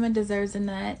every woman deserves a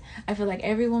nut. I feel like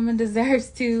every woman deserves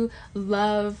to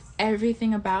love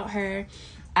everything about her.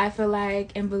 I feel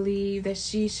like and believe that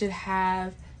she should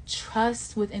have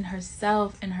trust within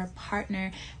herself and her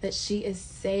partner, that she is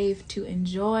safe to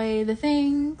enjoy the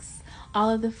things, all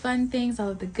of the fun things, all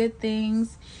of the good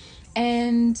things,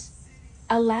 and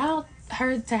allow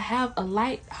her to have a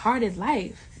light-hearted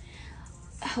life.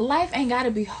 Life ain't gotta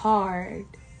be hard.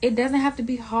 It doesn't have to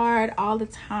be hard all the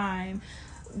time.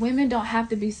 Women don't have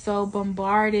to be so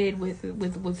bombarded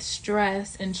with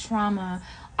stress and trauma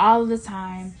all the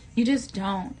time. You just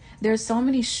don't. There's so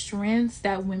many strengths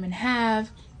that women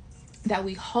have, that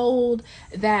we hold,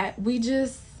 that we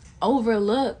just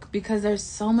overlook because there's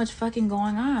so much fucking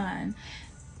going on.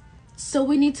 So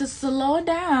we need to slow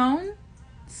down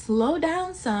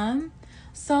some,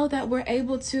 so that we're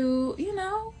able to,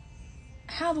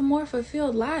 have a more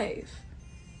fulfilled life,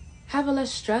 have a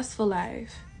less stressful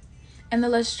life. And the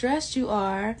less stressed you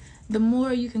are, the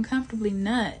more you can comfortably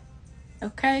nut,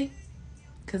 okay?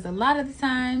 Because a lot of the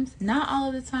times, not all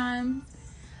of the time,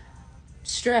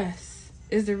 stress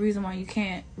is the reason why you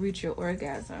can't reach your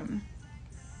orgasm.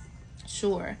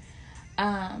 Sure,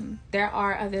 there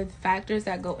are other factors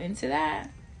that go into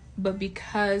that, but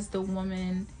because the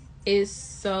woman is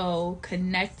so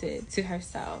connected to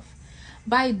herself,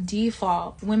 by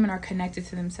default, women are connected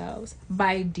to themselves.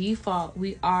 By default,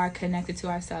 we are connected to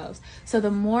ourselves. So the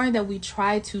more that we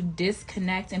try to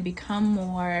disconnect and become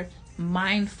more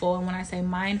mindful, and when I say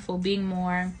mindful, being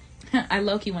more, I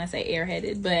low-key want to say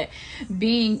airheaded, but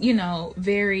being,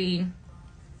 very,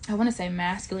 I want to say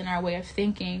masculine, our way of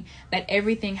thinking, that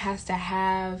everything has to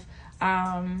have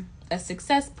a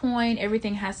success point,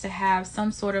 everything has to have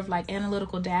some sort of like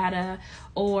analytical data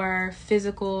or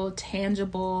physical,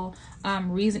 tangible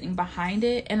reasoning behind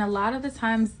it. And a lot of the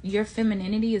times your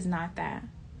femininity is not that.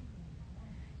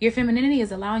 Your femininity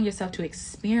is allowing yourself to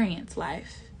experience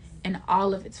life in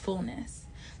all of its fullness.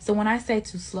 So when I say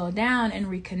to slow down and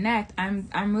reconnect,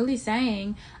 I'm really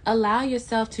saying allow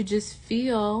yourself to just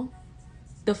feel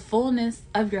the fullness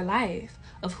of your life,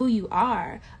 of who you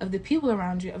are, of the people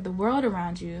around you, of the world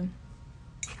around you.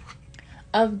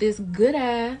 of this good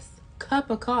ass cup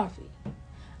of coffee.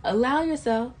 Allow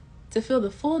yourself to feel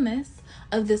the fullness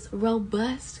of this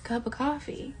robust cup of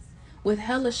coffee with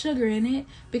hella sugar in it,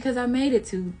 because I made it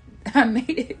too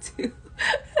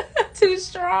too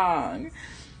strong.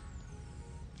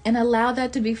 And allow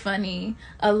that to be funny.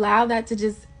 Allow that to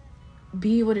just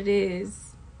be what it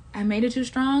is. I made it too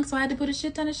strong, so I had to put a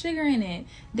shit ton of sugar in it.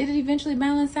 Did it eventually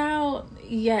balance out?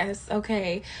 Yes,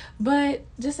 okay. But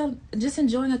just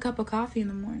enjoying a cup of coffee in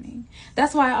the morning.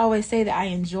 That's why I always say that I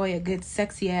enjoy a good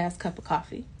sexy ass cup of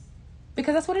coffee.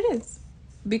 Because that's what it is.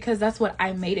 Because that's what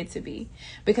I made it to be.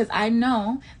 Because I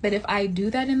know that if I do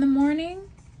that in the morning,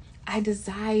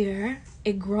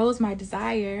 it grows my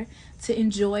desire to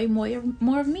enjoy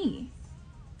more of me.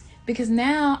 Because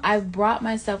now I've brought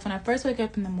myself, when I first wake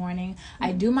up in the morning,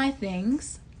 I do my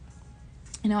things.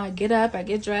 You know, I get up, I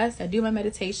get dressed, I do my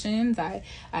meditations, I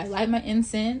light my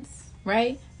incense,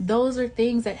 right? Those are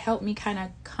things that help me kind of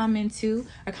come into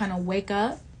or kind of wake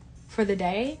up for the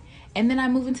day. And then I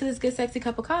move into this good, sexy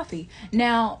cup of coffee.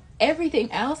 Now, everything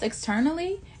else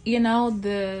externally, you know,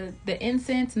 the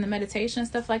incense and the meditation,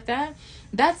 stuff like that,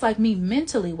 that's like me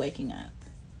mentally waking up.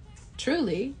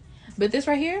 Truly. But this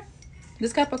right here,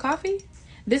 this cup of coffee,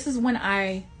 this is when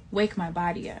I wake my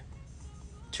body up.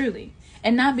 Truly.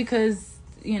 And not because,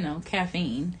 you know,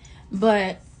 caffeine,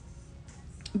 but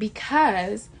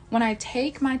because when I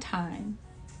take my time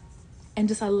and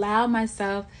just allow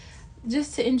myself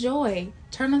just to enjoy,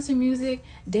 turn on some music,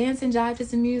 dance and jive to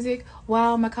some music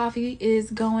while my coffee is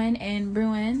going and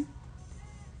brewing,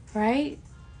 right?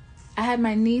 I had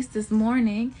my niece this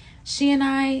morning. She and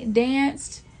I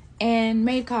danced and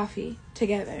made coffee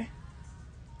together.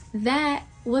 That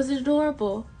was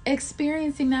adorable.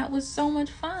 Experiencing that was so much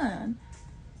fun.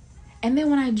 And then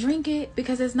when I drink it,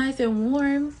 because it's nice and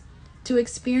warm, to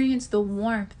experience the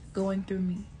warmth going through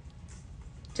me.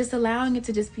 Just allowing it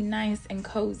to just be nice and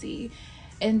cozy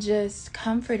and just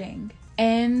comforting.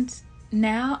 And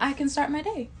now I can start my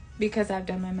day because I've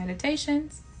done my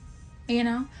meditations. You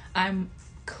know, I'm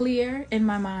clear in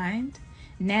my mind.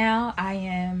 Now I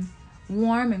am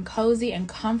warm and cozy and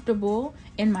comfortable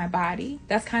in my body.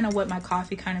 That's kind of what my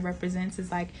coffee kind of represents,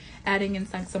 is like adding in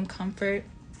some comfort,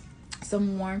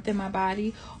 some warmth in my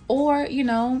body. Or, you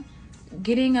know,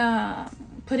 putting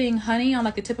honey on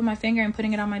like the tip of my finger and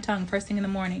putting it on my tongue first thing in the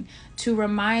morning to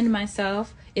remind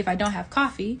myself, if I don't have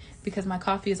coffee, because my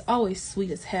coffee is always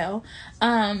sweet as hell,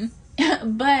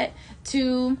 but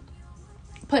to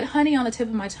put honey on the tip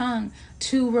of my tongue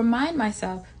to remind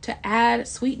myself to add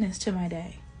sweetness to my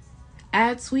day.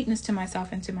 Add sweetness to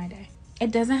myself and to my day.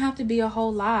 It doesn't have to be a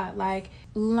whole lot. Like,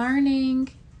 learning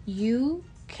you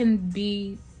can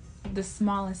be the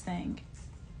smallest thing.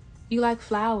 You like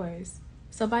flowers,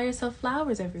 so buy yourself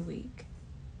flowers every week.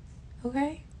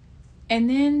 Okay? And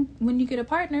then when you get a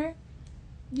partner,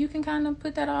 you can kind of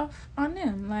put that off on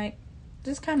them. Like,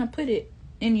 just kind of put it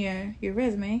in your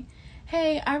resume.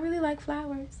 Hey, I really like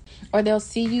flowers. Or they'll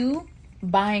see you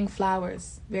buying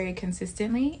flowers very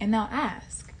consistently, and they'll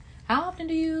ask, how often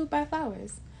do you buy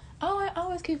flowers? Oh, I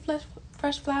always keep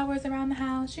fresh flowers around the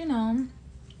house, you know,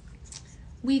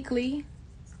 weekly.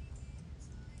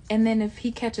 And then if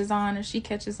he catches on, or she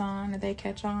catches on, or they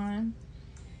catch on,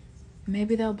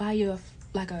 maybe they'll buy you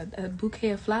a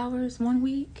bouquet of flowers one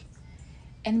week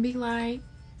and be like,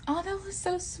 oh, that was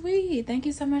so sweet. Thank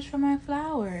you so much for my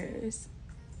flowers.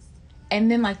 And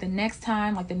then like the next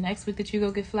time, like the next week that you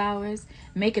go get flowers,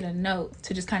 make it a note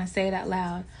to just kind of say it out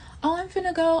loud. Oh, I'm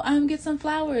finna go get some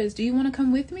flowers. Do you want to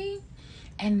come with me?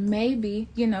 And maybe,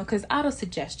 you know, because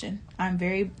auto-suggestion, I'm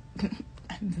very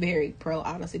pro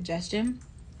auto-suggestion.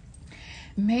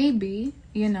 Maybe,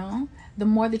 you know, the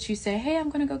more that you say, hey, I'm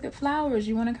going to go get flowers,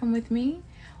 you want to come with me?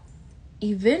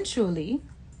 Eventually,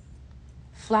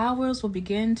 flowers will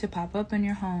begin to pop up in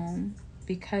your home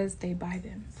because they buy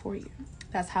them for you.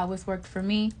 That's how it's worked for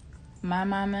me, my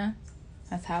mama.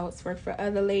 That's how it's worked for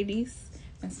other ladies.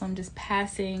 And so I'm just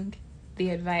passing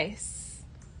the advice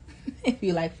if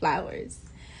you like flowers.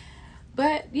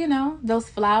 But, you know, those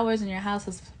flowers in your house,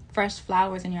 those fresh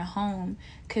flowers in your home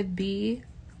could be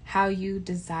how you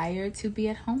desire to be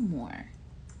at home more.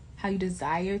 How you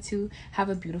desire to have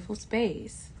a beautiful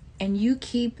space. And you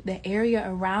keep the area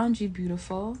around you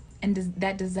beautiful. And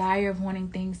that desire of wanting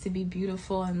things to be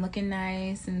beautiful and looking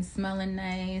nice and smelling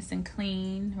nice and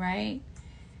clean, right?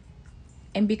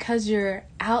 And because your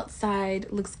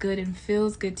outside looks good and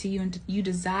feels good to you and you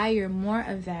desire more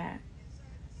of that,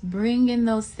 bring in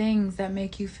those things that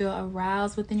make you feel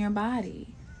aroused within your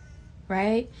body,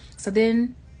 right? So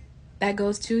then that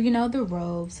goes to, you know, the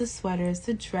robes, the sweaters,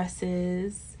 the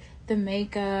dresses, the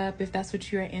makeup, if that's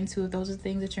what you're into, if those are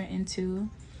things that you're into.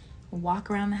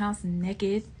 walk around the house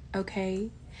naked,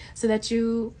 okay? So that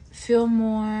you feel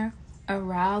more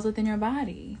aroused within your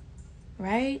body,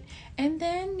 right? And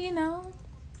then,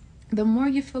 the more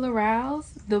you feel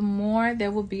aroused, the more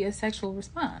there will be a sexual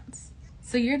response.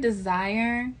 So your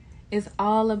desire is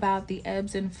all about the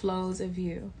ebbs and flows of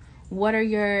you. What are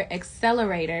your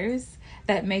accelerators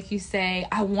that make you say,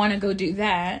 I want to go do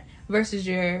that, versus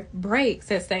your brakes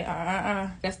that say,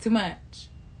 that's too much.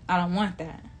 I don't want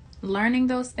that. Learning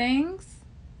those things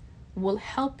will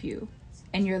help you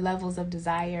in your levels of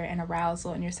desire and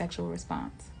arousal and your sexual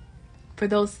response. For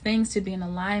those things to be in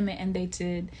alignment and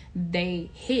they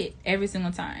hit every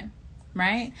single time,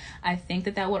 right? I think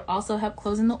that would also help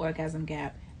closing the orgasm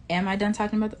gap. Am I done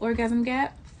talking about the orgasm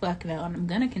gap? Fuck no. I'm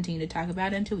going to continue to talk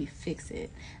about it until we fix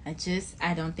it. I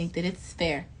don't think that it's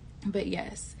fair. But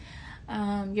yes,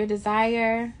 your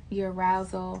desire, your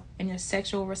arousal, and your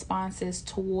sexual responses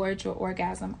towards your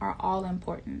orgasm are all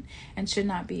important and should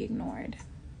not be ignored.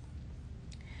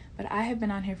 But I have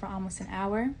been on here for almost an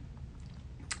hour.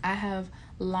 I have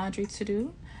laundry to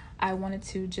do. I wanted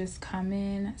to just come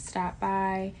in, stop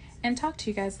by, and talk to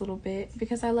you guys a little bit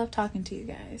because I love talking to you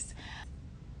guys.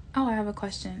 Oh, I have a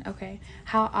question. Okay.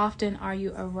 How often are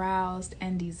you aroused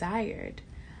and desired?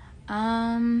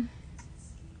 How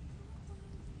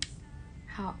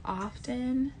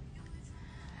often?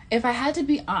 If I had to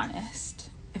be honest,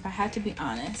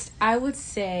 I would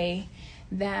say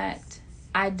that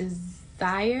I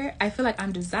feel like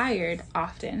I'm desired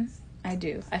often. I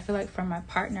do. I feel like from my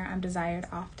partner, I'm desired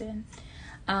often.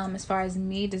 As far as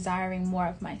me desiring more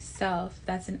of myself,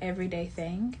 that's an everyday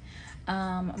thing.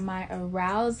 My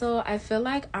arousal, I feel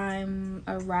like I'm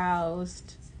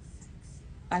aroused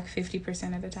like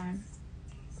 50% of the time.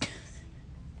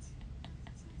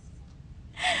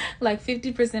 Like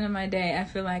 50% of my day, I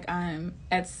feel like I'm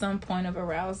at some point of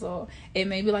arousal. It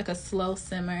may be like a slow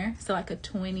simmer, so like a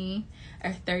 20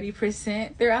 or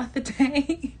 30% throughout the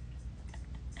day.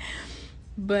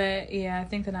 But yeah, I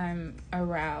think that I'm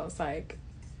aroused like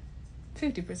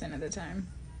 50% of the time.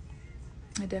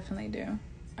 I definitely do.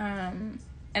 And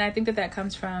I think that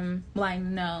comes from, I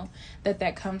know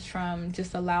that comes from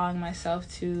just allowing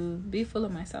myself to be full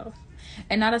of myself.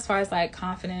 And not as far as like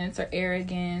confidence or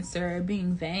arrogance or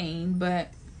being vain, but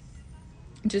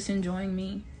just enjoying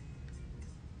me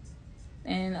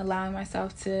and allowing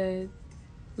myself to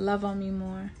love on me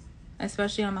more,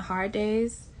 especially on the hard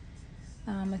days,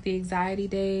 like the anxiety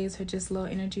days or just low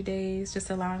energy days, just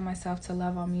allowing myself to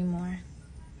love on me more.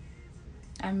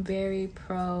 I'm very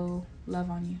pro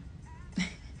love on you.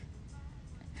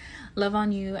 Love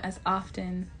on you as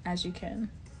often as you can,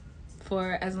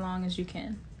 for as long as you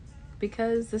can,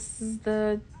 because this is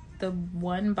the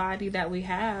one body that we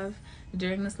have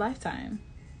during this lifetime.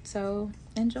 So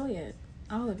enjoy it,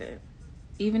 all of it.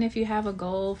 Even if you have a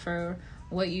goal for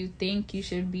what you think you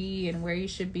should be and where you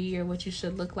should be or what you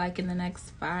should look like in the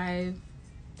next 2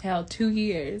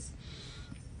 years,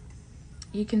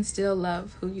 you can still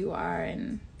love who you are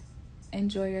and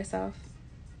enjoy yourself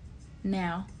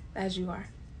now as you are.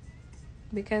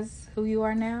 Because who you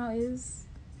are now is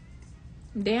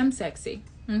damn sexy,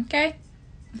 okay?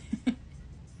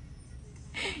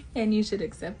 And you should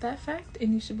accept that fact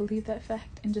and you should believe that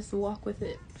fact and just walk with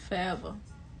it forever.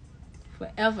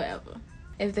 Forever, ever.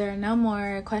 If there are no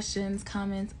more questions,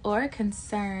 comments, or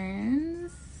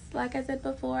concerns, like I said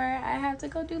before, I have to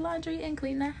go do laundry and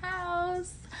clean the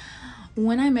house.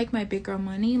 When I make my big girl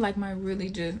money, like my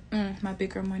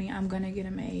big girl money, I'm gonna get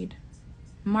a maid.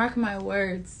 Mark my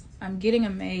words, I'm getting a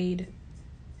maid.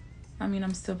 I mean,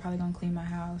 I'm still probably gonna clean my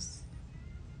house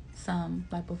some,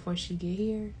 like before she get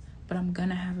here, but I'm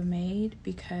gonna have a maid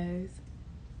because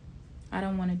I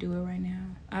don't want to do it right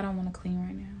now. I don't want to clean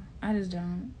right now. I just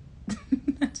don't.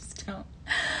 I just don't.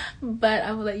 But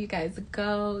I will let you guys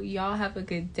go. Y'all have a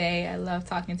good day. I love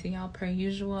talking to y'all per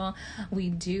usual. We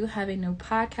do have a new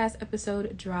podcast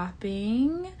episode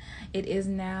dropping. It is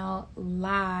now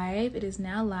live.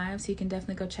 So you can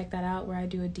definitely go check that out, where I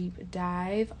do a deep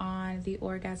dive on the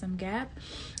orgasm gap.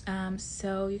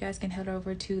 So you guys can head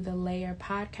over to the Layer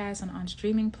Podcast on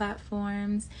streaming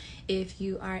platforms if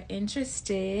you are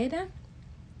interested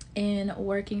in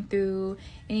working through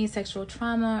any sexual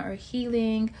trauma or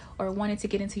healing, or wanting to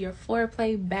get into your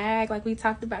foreplay bag like we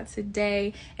talked about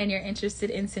today, and you're interested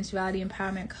in sensuality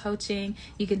empowerment coaching,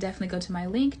 you can definitely go to my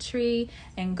link tree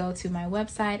and go to my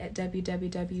website at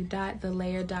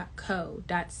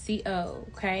www.thelayer.co,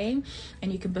 okay?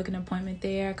 And you can book an appointment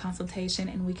there, consultation,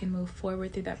 and we can move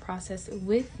forward through that process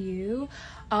with you.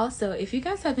 Also, if you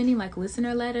guys have any like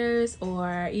listener letters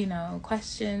or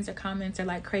questions or comments or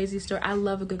like crazy story, I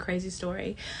love a good crazy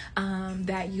story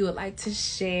that you would like to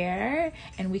share,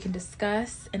 and we can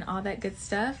discuss and all that good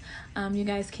stuff, you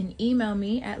guys can email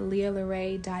me at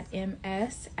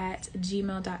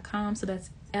leahlarae.ms@gmail.com. So that's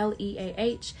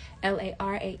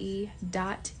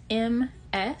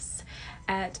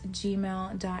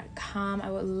leahlarae.ms@gmail.com.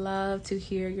 I would love to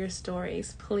hear your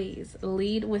stories. Please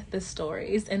lead with the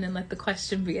stories and then let the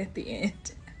question be at the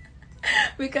end.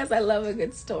 Because I love a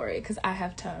good story, because I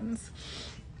have tons.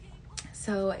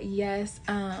 So yes,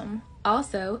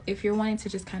 also, if you're wanting to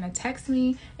just kind of text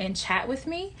me and chat with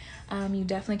me, you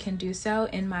definitely can do so.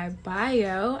 In my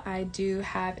bio, I do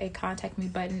have a contact me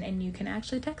button, and you can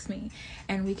actually text me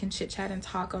and we can chit chat and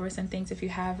talk over some things if you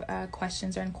have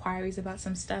questions or inquiries about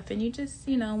some stuff and you just,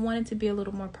 want it to be a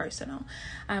little more personal.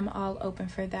 I'm all open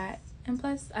for that. And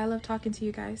plus, I love talking to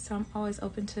you guys, so I'm always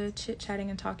open to chit-chatting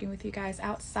and talking with you guys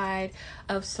outside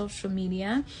of social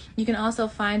media. You can also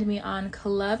find me on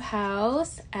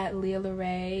Clubhouse at Leah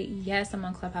Larae. Yes, I'm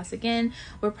on Clubhouse again.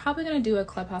 We're probably going to do a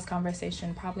Clubhouse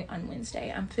conversation probably on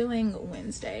Wednesday. I'm feeling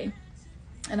Wednesday.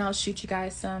 And I'll shoot you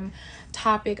guys some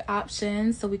topic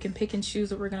options so we can pick and choose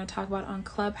what we're going to talk about on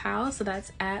Clubhouse. So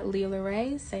that's at Leah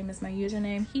Larae, same as my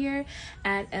username here,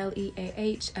 at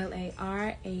LEAHLARAE.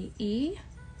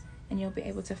 And you'll be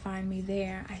able to find me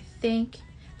there. I think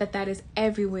that is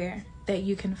everywhere that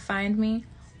you can find me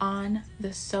on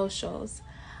the socials.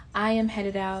 I am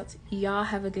headed out. Y'all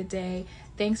have a good day.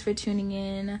 Thanks for tuning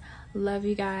in. Love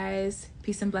you guys.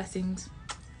 Peace and blessings.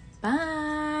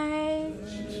 Bye.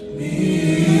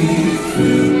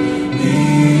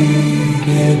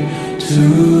 Get to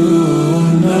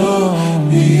know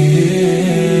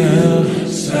me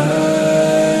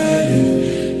outside.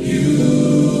 You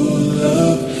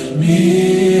love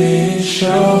me,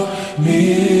 show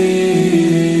me.